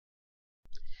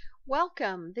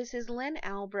Welcome. This is Lynn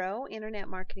Albro, Internet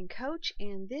Marketing Coach,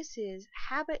 and this is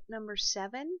habit number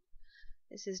 7.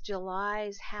 This is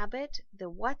July's habit, the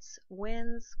what's,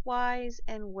 whens, whys,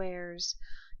 and wheres,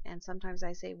 and sometimes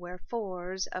I say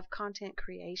wherefores of content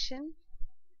creation.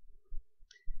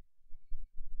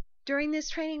 During this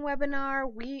training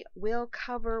webinar, we will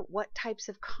cover what types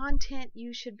of content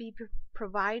you should be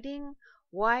providing,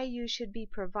 why you should be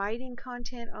providing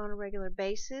content on a regular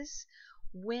basis,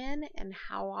 when and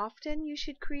how often you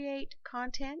should create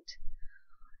content,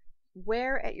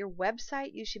 where at your website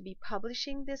you should be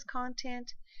publishing this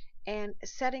content, and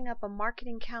setting up a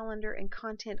marketing calendar and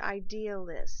content idea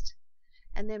list,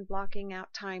 and then blocking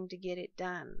out time to get it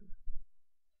done.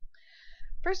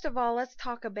 First of all, let's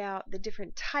talk about the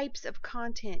different types of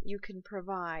content you can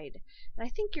provide. And I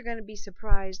think you're going to be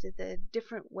surprised at the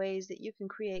different ways that you can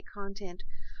create content.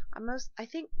 I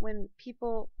think when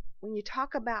you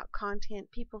talk about content,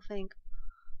 people think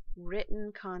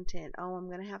written content. Oh, I'm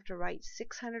going to have to write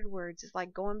 600 words. It's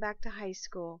like going back to high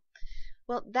school.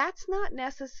 Well, that's not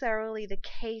necessarily the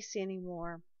case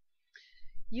anymore.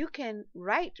 You can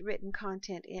write written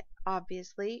content,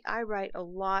 obviously. I write a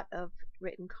lot of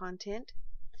written content.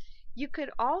 You could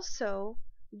also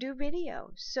do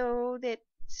video, so that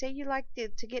say you like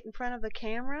to get in front of the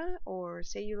camera, or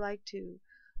say you like to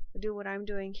do what I'm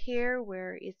doing here,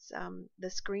 where it's the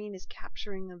screen is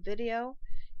capturing a video.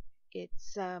 It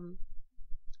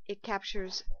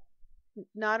captures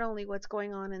not only what's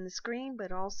going on in the screen,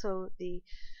 but also the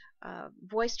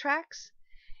voice tracks.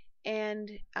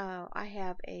 And I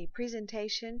have a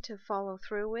presentation to follow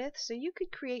through with. So you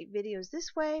could create videos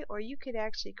this way, or you could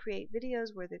actually create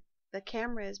videos where the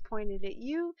camera is pointed at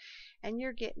you, and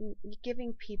you're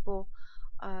giving people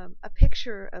a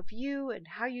picture of you and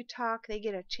how you talk. They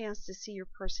get a chance to see your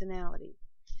personality.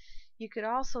 You could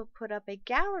also put up a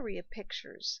gallery of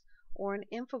pictures or an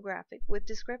infographic with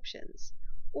descriptions,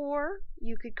 or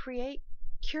you could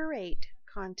curate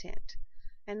content.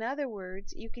 In other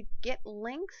words, you could get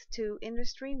links to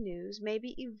industry news,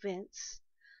 maybe events,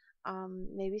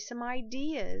 maybe some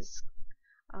ideas,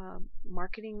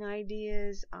 marketing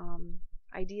ideas,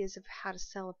 ideas of how to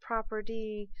sell a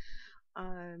property.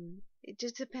 It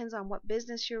just depends on what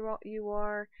business you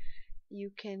are.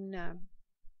 You can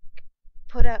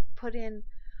put in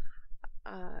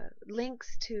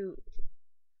links to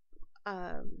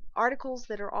articles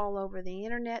that are all over the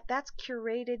internet. That's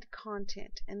curated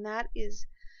content, and that is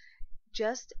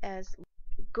just as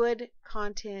good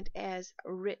content as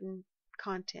written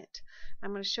content.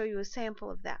 I'm going to show you a sample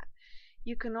of that.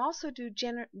 You can also do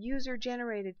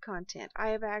user-generated content. I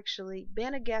have actually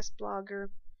been a guest blogger.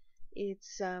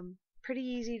 It's pretty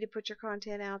easy to put your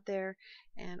content out there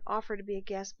and offer to be a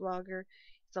guest blogger.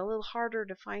 It's a little harder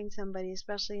to find somebody,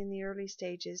 especially in the early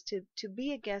stages, to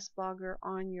be a guest blogger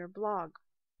on your blog.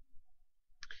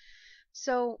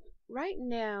 So right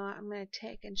now I'm going to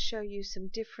take and show you some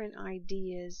different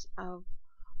ideas of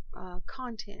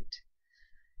content.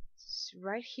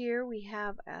 Right here we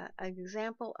have an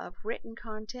example of written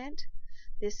content.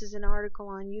 This is an article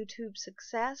on YouTube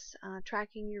Success,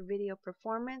 Tracking Your Video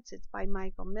Performance. It's by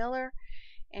Michael Miller,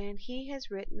 and he has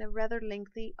written a rather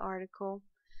lengthy article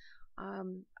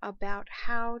about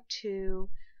how to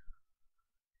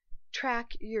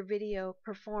track your video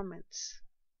performance.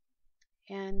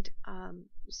 And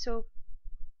so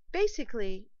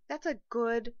basically that's a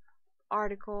good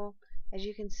article. As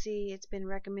you can see, it's been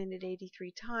recommended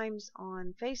 83 times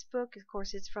on Facebook. Of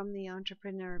course, it's from the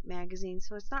Entrepreneur magazine,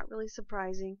 so it's not really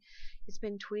surprising. It's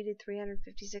been tweeted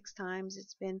 356 times.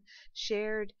 It's been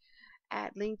shared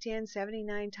at LinkedIn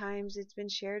 79 times. It's been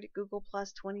shared at Google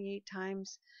Plus 28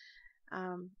 times.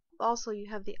 Also, you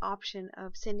have the option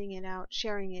of sending it out,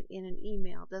 sharing it in an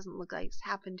email. It doesn't look like it's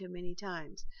happened too many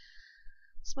times.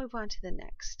 Let's move on to the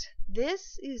next.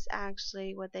 This is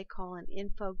actually what they call an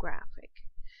infographic.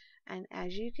 And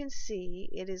as you can see,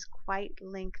 it is quite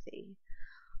lengthy.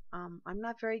 I'm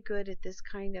not very good at this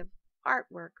kind of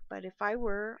artwork, but if I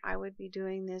were, I would be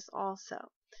doing this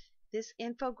also. This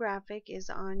infographic is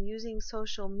on using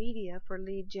social media for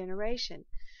lead generation.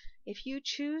 If you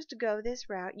choose to go this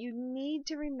route, you need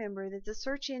to remember that the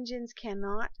search engines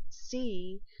cannot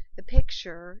see the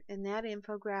picture in that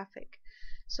infographic.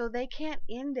 So they can't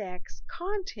index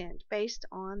content based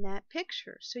on that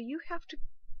picture. So you have to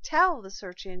tell the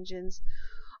search engines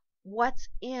what's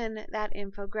in that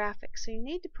infographic. So you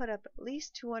need to put up at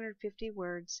least 250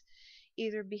 words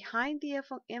either behind the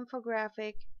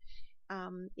infographic,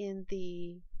 in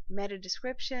the meta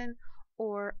description,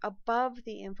 or above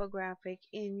the infographic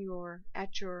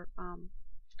at your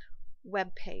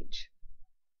web page.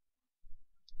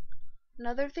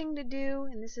 Another thing to do,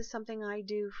 and this is something I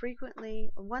do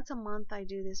frequently, once a month I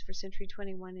do this for Century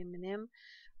 21 M&M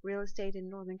Real Estate in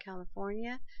Northern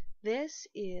California. This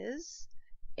is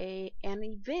an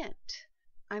event.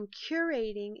 I'm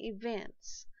curating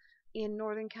events in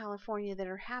Northern California that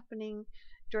are happening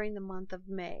during the month of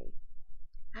May.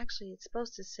 Actually, it's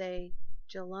supposed to say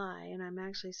July, and I'm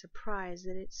actually surprised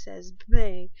that it says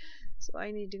May, so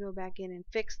I need to go back in and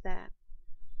fix that.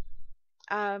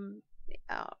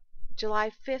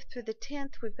 July 5th through the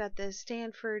 10th, we've got the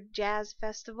Stanford Jazz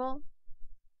Festival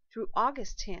through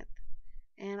August 10th,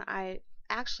 and I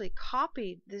actually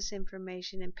copied this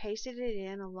information and pasted it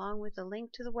in along with a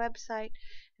link to the website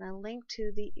and a link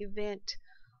to the event,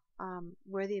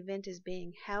 where the event is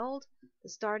being held, the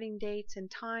starting dates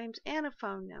and times, and a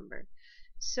phone number.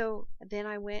 So then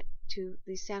I went to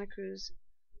the Santa Cruz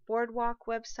Boardwalk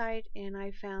website, and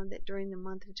I found that during the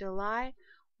month of July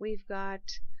we've got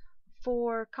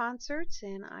 4 concerts,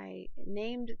 and I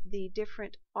named the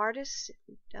different artists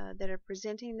that are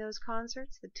presenting those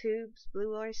concerts: the Tubes,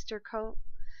 Blue Oyster Cult,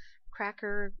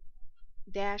 Cracker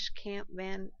Dash, Camp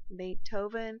Van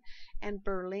Beethoven, and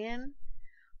Berlin.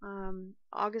 June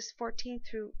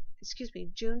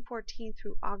 14th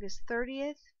through August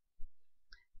 30th.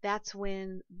 That's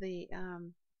when the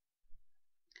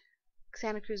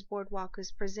Santa Cruz Boardwalk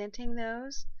is presenting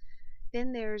those.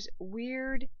 Then there's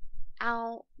Weird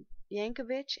Al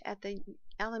Yankovic at the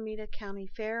Alameda County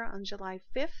Fair on July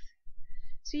 5th.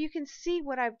 So you can see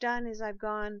what I've done is I've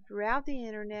gone throughout the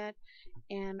internet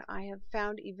and I have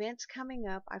found events coming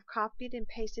up. I've copied and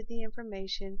pasted the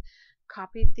information,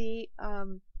 copied the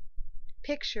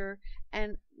picture,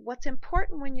 and what's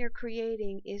important when you're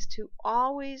creating is to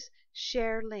always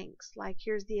share links. Like,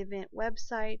 here's the event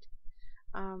website,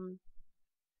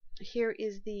 here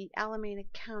is the Alameda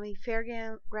County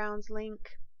Fairgrounds link,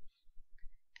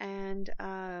 and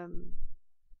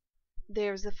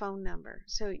there's the phone number.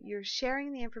 So you're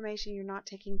sharing the information, you're not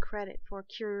taking credit for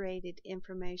curated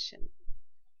information.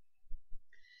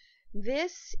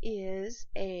 This is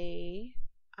a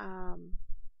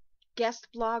guest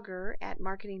blogger at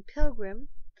Marketing Pilgrim,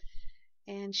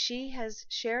 and she has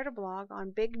shared a blog on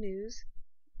big news.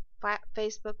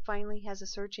 Facebook finally has a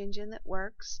search engine that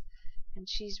works, and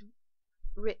she's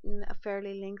written a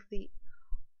fairly lengthy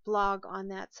blog on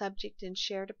that subject and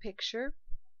shared a picture.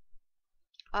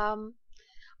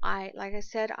 Like I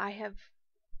said, I have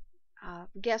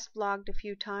guest blogged a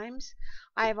few times.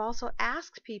 I have also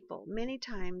asked people many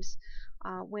times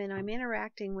when I'm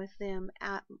interacting with them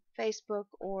at Facebook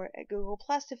or at Google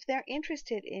Plus if they're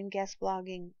interested in guest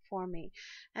blogging for me.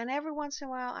 And every once in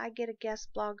a while I get a guest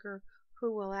blogger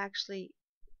who will actually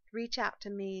reach out to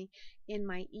me in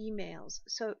my emails.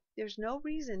 So there's no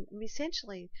reason.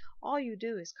 Essentially, all you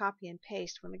do is copy and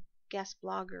paste when a guest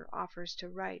blogger offers to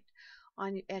write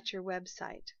at your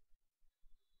website.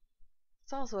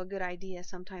 It's also a good idea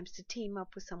sometimes to team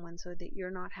up with someone so that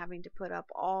you're not having to put up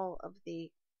all of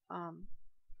the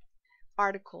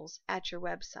articles at your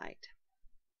website.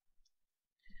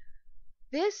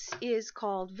 This is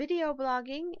called video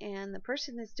blogging, and the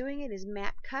person that's doing it is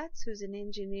Matt Cutts, who's an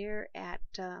engineer at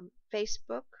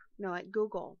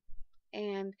Google.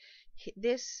 And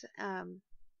this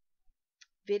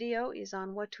video is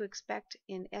on what to expect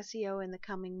in SEO in the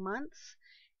coming months,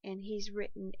 and he's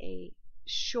written a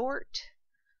short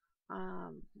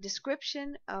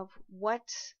description of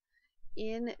what's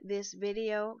in this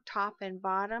video, top and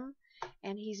bottom,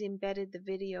 and he's embedded the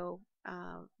video.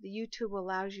 The YouTube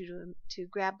allows you to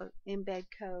grab an embed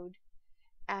code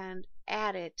and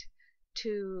add it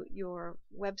to your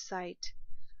website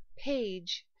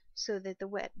page so that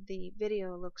the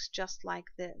video looks just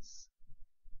like this.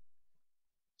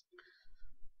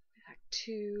 Back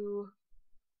to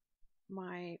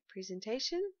my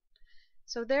presentation.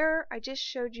 So there I just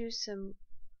showed you some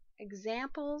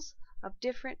examples of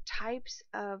different types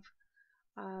of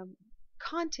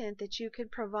content that you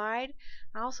could provide.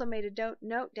 I also made a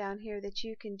note down here that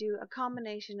you can do a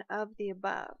combination of the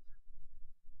above.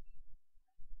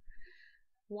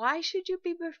 Why should you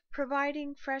be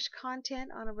providing fresh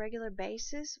content on a regular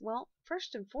basis? Well,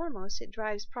 first and foremost, it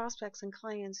drives prospects and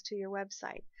clients to your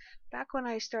website. Back when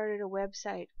I started a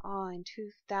website in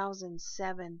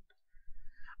 2007,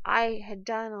 I had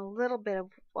done a little bit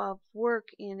of work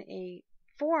in a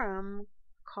forum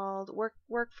called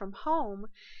Work From Home,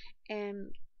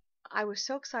 and I was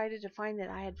so excited to find that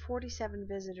I had 47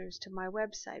 visitors to my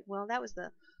website. Well, that was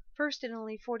the first and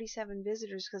only 47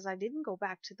 visitors because I didn't go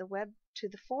back to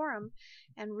the forum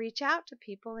and reach out to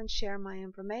people and share my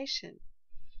information.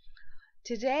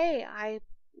 Today I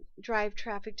drive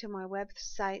traffic to my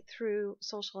website through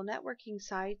social networking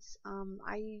sites.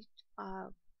 I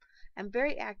am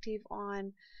very active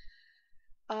on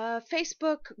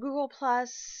Facebook, Google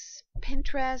Plus,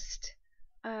 Pinterest,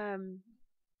 um,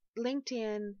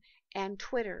 LinkedIn, and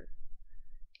Twitter.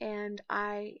 And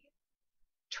I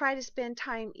try to spend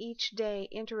time each day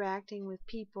interacting with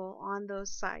people on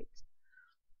those sites.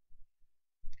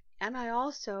 And I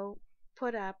also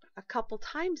put up a couple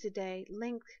times a day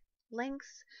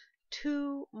links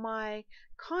to my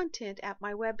content at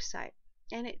my website.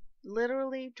 And it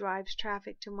literally drives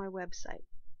traffic to my website.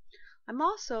 I'm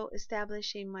also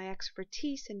establishing my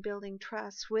expertise in building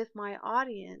trust with my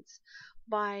audience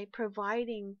by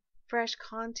providing fresh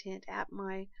content at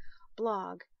my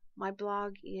blog. My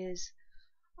blog is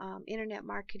Internet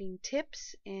Marketing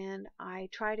Tips, and I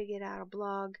try to get out a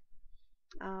blog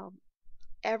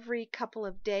every couple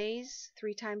of days,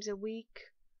 3 times a week.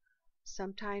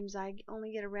 Sometimes I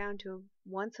only get around to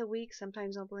once a week,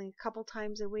 sometimes only a couple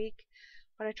times a week.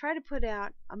 But I try to put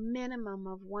out a minimum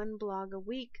of one blog a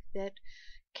week that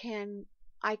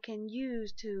I can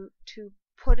use to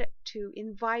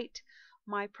invite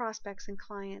my prospects and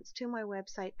clients to my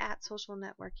website at social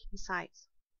networking sites.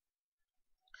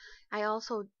 I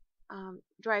also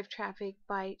drive traffic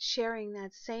by sharing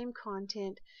that same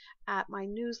content at my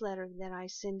newsletter that I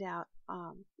send out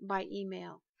by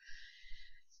email.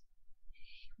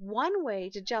 One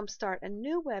way to jumpstart a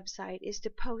new website is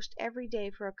to post every day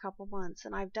for a couple months,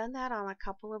 and I've done that on a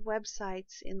couple of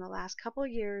websites in the last couple of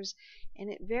years,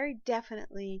 and it very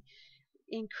definitely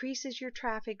increases your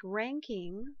traffic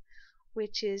ranking,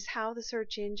 which is how the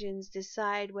search engines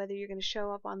decide whether you're going to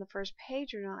show up on the first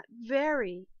page or not,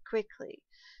 very quickly.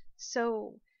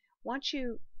 So once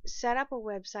you set up a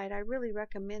website, I really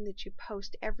recommend that you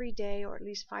post every day or at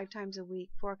least 5 times a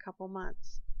week for a couple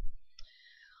months.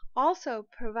 Also,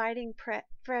 providing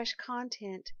fresh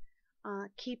content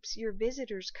keeps your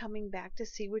visitors coming back to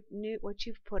see what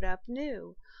you've put up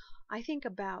new. I think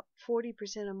about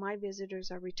 40% of my visitors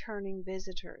are returning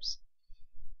visitors.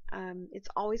 It's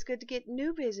always good to get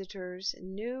new visitors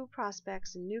and new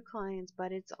prospects and new clients,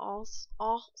 but it's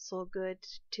also good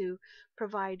to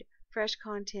provide fresh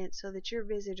content so that your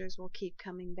visitors will keep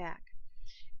coming back.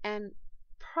 And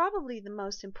probably the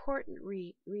most important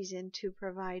reason to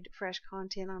provide fresh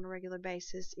content on a regular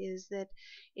basis is that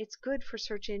it's good for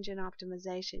search engine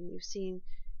optimization. You've seen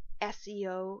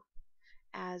SEO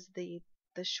as the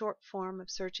short form of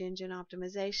search engine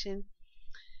optimization.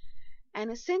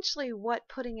 And essentially what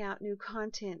putting out new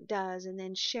content does and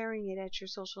then sharing it at your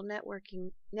social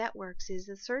networking networks is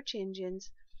the search engines,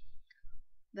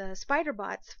 the spider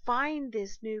bots, find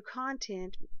this new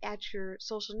content at your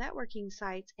social networking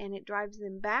sites, and it drives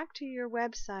them back to your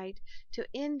website to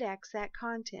index that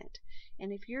content.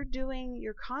 And if you're doing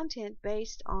your content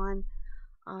based on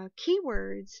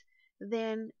keywords,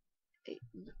 then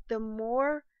the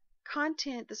more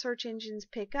content the search engines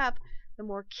pick up, the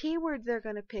more keywords they're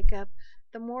going to pick up,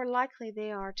 the more likely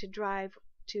they are to drive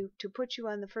to put you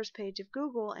on the first page of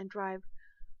Google and drive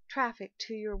traffic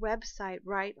to your website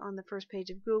right on the first page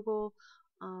of Google,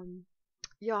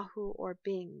 Yahoo, or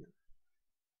Bing.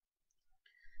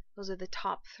 Those are the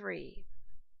top 3.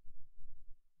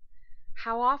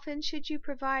 How often should you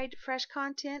provide fresh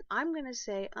content? I'm going to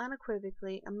say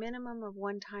unequivocally a minimum of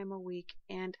 1 time a week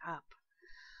and up.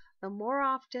 The more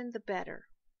often, the better.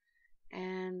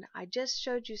 And I just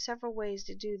showed you several ways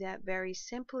to do that very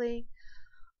simply.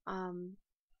 And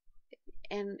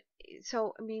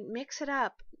so, I mean, mix it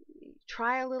up.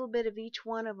 Try a little bit of each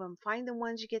one of them. Find the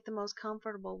ones you get the most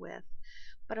comfortable with.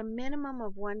 But a minimum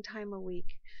of 1 time a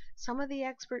week. Some of the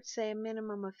experts say a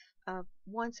minimum of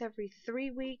once every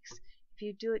 3 weeks. If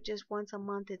you do it just once a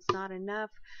month, it's not enough.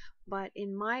 But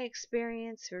in my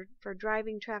experience, for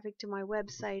driving traffic to my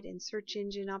website and search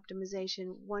engine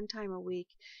optimization, 1 time a week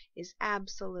is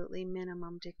absolutely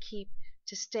minimum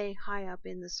to stay high up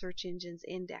in the search engine's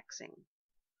indexing.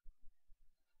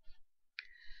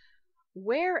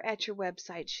 Where at your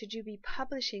website should you be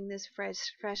publishing this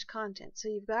fresh content? So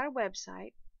you've got a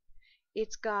website.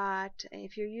 It's got,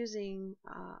 if you're using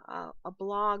a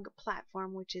blog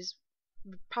platform, which is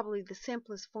probably the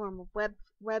simplest form of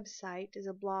website, is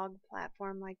a blog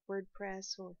platform like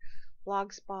WordPress or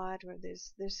Blogspot, or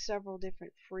there's several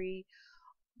different free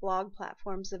blog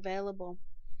platforms available.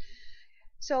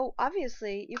 So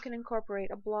obviously you can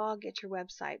incorporate a blog at your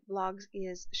website. Blogs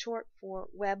is short for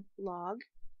weblog,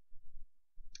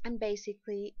 and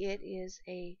basically it is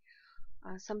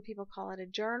some people call it a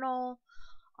journal.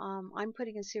 I'm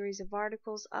putting a series of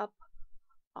articles up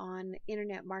on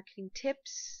internet marketing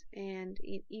tips, and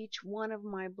each one of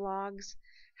my blogs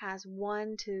has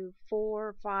 1 to 4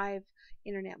 or 5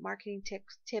 internet marketing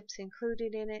tips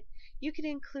included in it. You can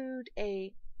include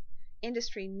a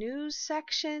industry news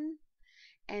section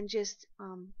and just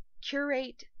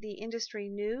curate the industry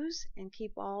news and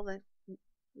keep all the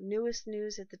newest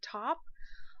news at the top.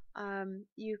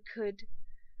 You could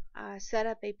set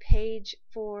up a page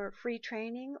for free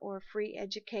training or free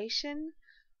education.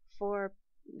 For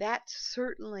that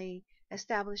certainly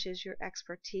establishes your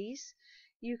expertise.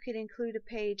 You could include a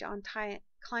page on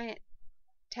client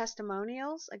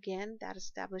testimonials. Again, that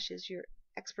establishes your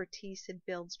expertise and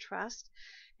builds trust.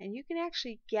 And you can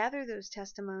actually gather those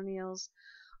testimonials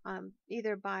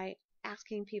either by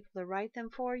asking people to write them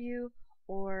for you,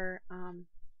 or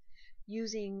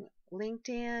using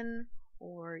LinkedIn,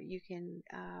 or you can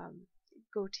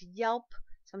go to Yelp.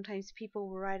 Sometimes people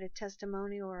will write a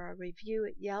testimonial or a review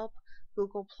at Yelp.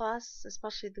 Google Plus,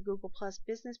 especially the Google Plus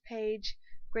business page,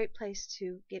 great place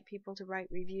to get people to write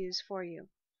reviews for you.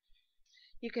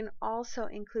 You can also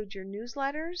include your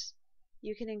newsletters.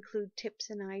 You can include tips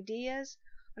and ideas.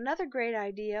 Another great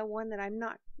idea, one that I'm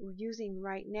not using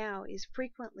right now, is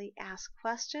frequently asked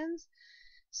questions.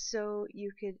 So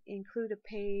you could include a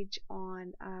page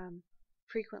on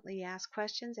frequently asked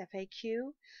questions,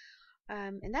 FAQ.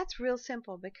 And that's real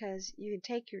simple, because you can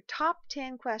take your top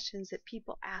 10 questions that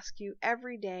people ask you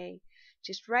every day,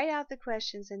 just write out the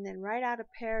questions, and then write out a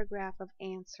paragraph of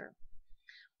answer.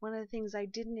 One of the things I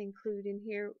didn't include in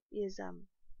here is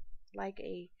like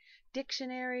a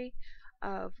dictionary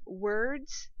of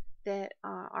words that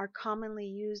are commonly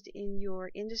used in your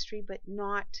industry but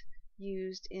not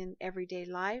used in everyday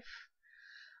life.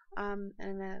 And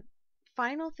the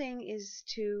final thing is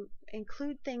to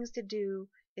include things to do.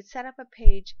 It's set up a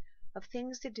page of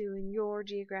things to do in your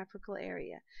geographical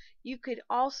area. You could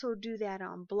also do that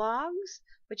on blogs,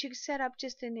 but you could set up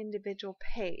just an individual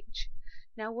page.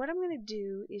 Now what I'm going to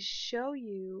do is show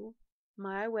you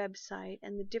my website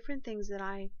and the different things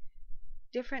that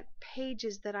different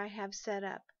pages that I have set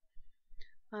up.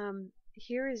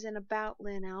 Here is an About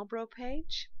Lynn Albro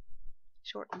page,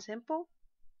 short and simple,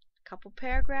 a couple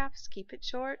paragraphs, keep it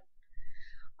short.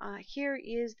 Here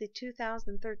is the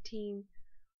 2013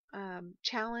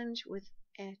 challenge with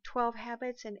 12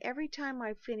 habits, and every time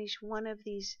I finish one of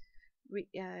these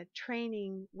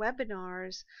training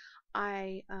webinars,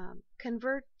 I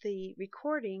convert the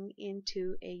recording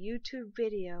into a YouTube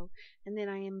video, and then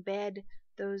I embed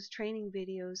those training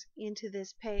videos into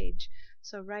this page.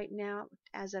 So right now,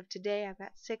 as of today, I've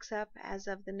got 6 up. As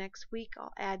of the next week,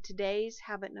 I'll add today's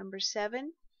habit number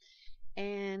 7,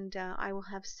 and I will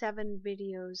have 7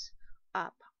 videos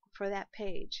up for that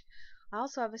page. I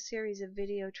also have a series of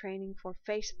video training for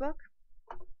Facebook.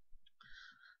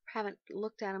 Haven't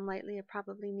looked at them lately. I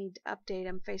probably need to update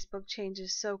them. Facebook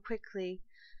changes so quickly,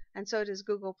 and so does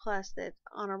Google Plus, that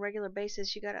on a regular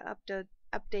basis you got to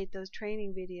update those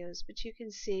training videos. But you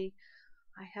can see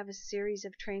I have a series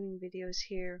of training videos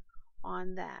here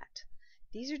on that.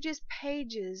 These are just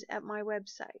pages at my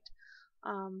website.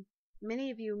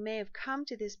 Many of you may have come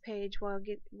to this page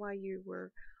while you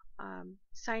were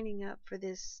signing up for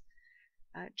this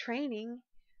training,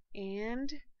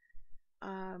 and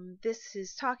this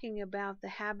is talking about the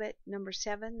habit number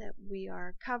 7 that we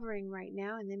are covering right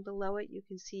now, and then below it you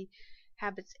can see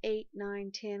habits 8,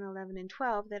 9, 10, 11, and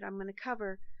 12 that I'm going to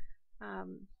cover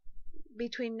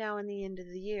between now and the end of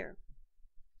the year.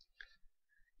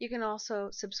 You can also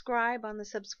subscribe on the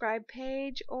subscribe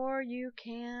page, or you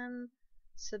can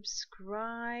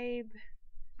subscribe.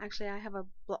 Actually, I have a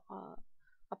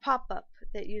pop-up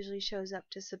that usually shows up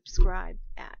to subscribe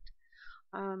at.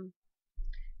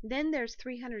 Then there's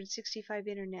 365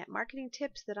 internet marketing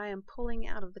tips that I am pulling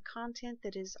out of the content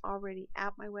that is already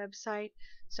at my website,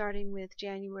 starting with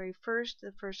January 1st.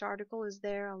 The first article is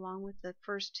there along with the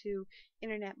first 2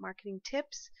 internet marketing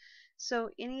tips. So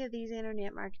any of these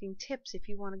internet marketing tips, if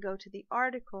you want to go to the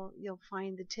article, you'll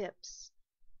find the tips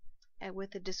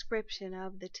with a description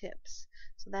of the tips.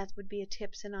 So that would be a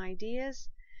tips and ideas.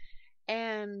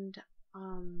 And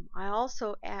I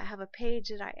also have a page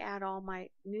that I add all my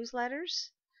newsletters.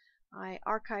 I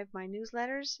archived my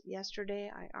newsletters.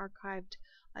 Yesterday I archived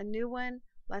a new one,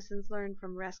 Lessons Learned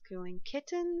from Rescuing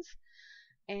Kittens,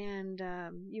 and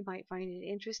you might find it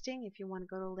interesting if you want to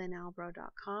go to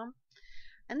lynnalbro.com.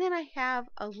 And then I have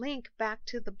a link back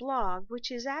to the blog, which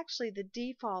is actually the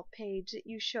default page that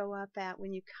you show up at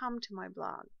when you come to my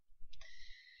blog.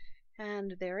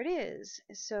 And there it is.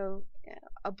 So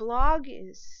a blog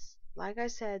is, like I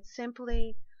said,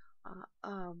 simply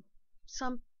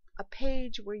a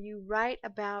page where you write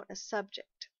about a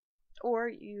subject or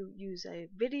you use a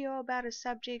video about a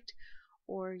subject,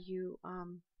 or you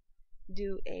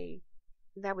do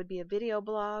that would be a video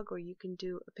blog, or you can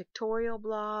do a pictorial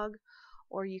blog,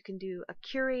 or you can do a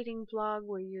curating blog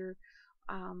where you're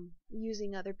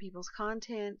using other people's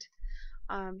content.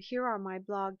 Here are my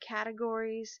blog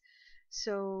categories,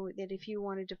 so that if you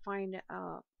wanted to find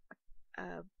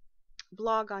a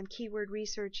blog on keyword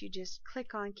research, you just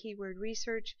click on keyword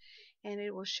research and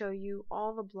it will show you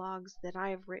all the blogs that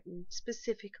I have written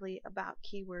specifically about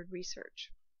keyword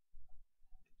research.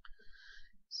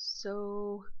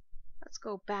 So let's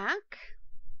go back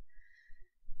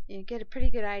and get a pretty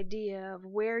good idea of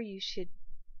where you should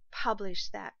publish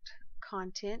that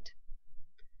content.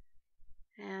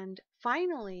 And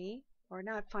finally, or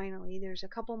not finally, there's a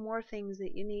couple more things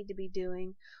that you need to be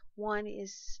doing. One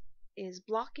is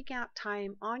blocking out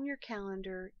time on your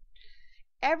calendar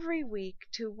every week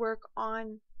to work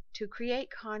on, to create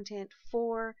content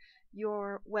for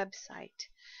your website.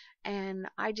 And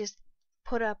I just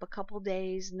put up a couple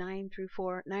days, 9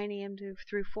 a.m.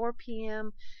 through 4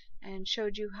 p.m. and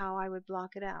showed you how I would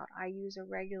block it out. I use a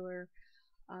regular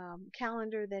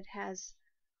calendar that has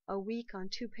a week on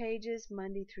 2 pages,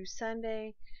 Monday through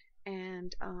Sunday,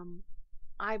 and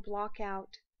I block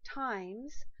out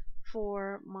times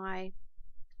for my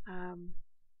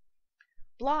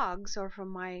blogs or from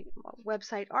my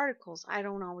website articles. I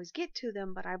don't always get to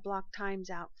them, but I block times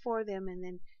out for them, and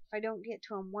then if I don't get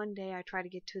to them one day, I try to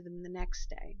get to them the next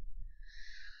day.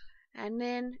 And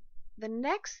then the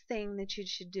next thing that you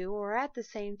should do, or at the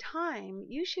same time,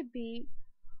 you should be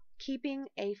keeping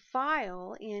a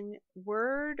file in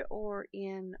Word or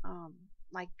in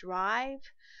like Drive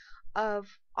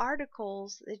of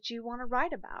articles that you want to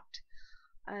write about.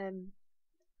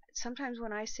 Sometimes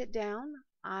when I sit down,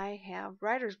 I have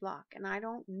writer's block and I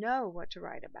don't know what to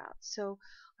write about. So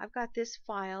I've got this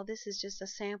file. This is just a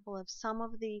sample of some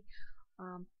of the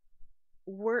the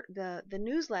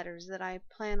newsletters that I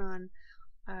plan on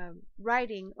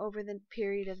writing over the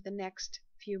period of the next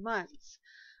few months.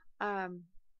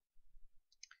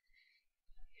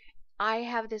 I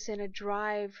have this in a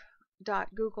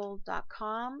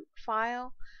drive.google.com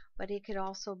file, but it could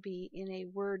also be in a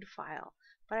Word file.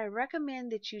 But I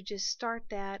recommend that you just start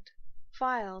that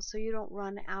file so you don't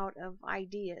run out of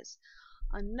ideas.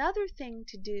 Another thing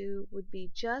to do would be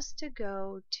just to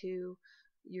go to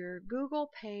your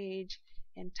Google page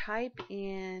and type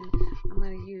in, I'm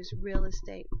going to use real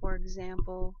estate for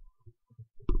example,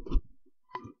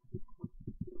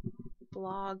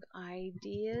 blog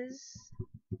ideas,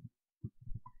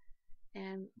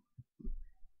 and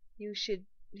you should,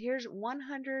 here's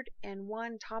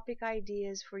 101 topic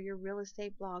ideas for your real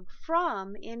estate blog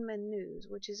from Inman News,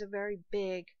 which is a very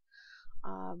big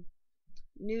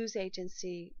news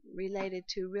agency related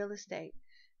to real estate.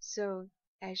 So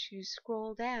as you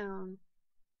scroll down,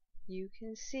 you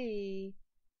can see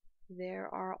there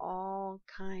are all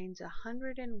kinds,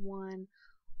 101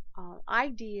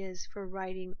 ideas for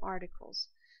writing articles.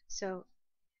 So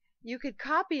you could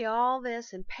copy all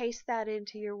this and paste that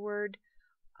into your Word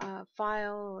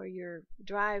file or your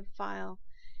Drive file,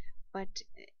 but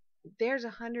there's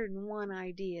 101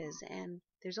 ideas, and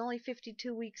there's only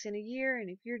 52 weeks in a year, and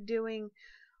if you're doing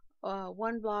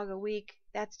one blog a week,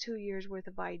 that's 2 years worth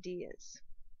of ideas.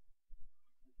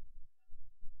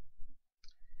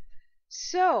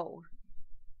 So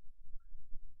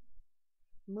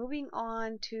moving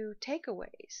on to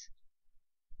takeaways,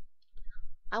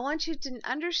 I want you to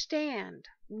understand,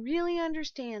 really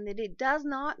understand, that it does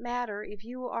not matter if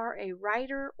you are a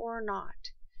writer or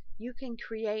not. You can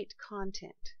create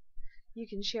content. You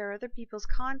can share other people's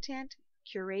content,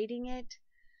 curating it.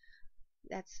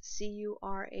 That's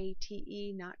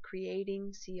C-U-R-A-T-E, not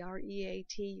creating,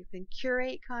 C-R-E-A-T. You can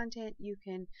curate content. You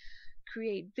can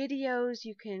create videos.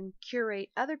 You can curate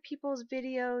other people's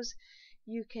videos.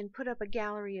 You can put up a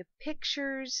gallery of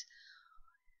pictures.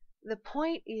 The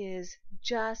point is,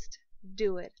 just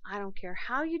do it. I don't care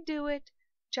how you do it,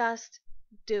 just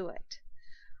do it.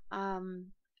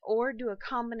 Or do a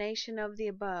combination of the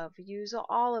above. Use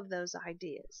all of those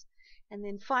ideas. And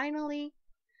then finally,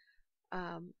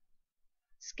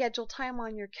 schedule time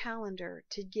on your calendar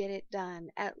to get it done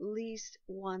at least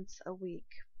once a week.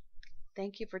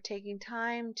 Thank you for taking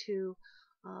time to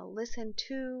listen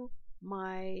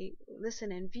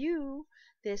and view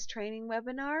this training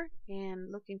webinar,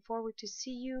 and looking forward to see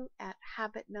you at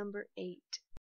habit number 8.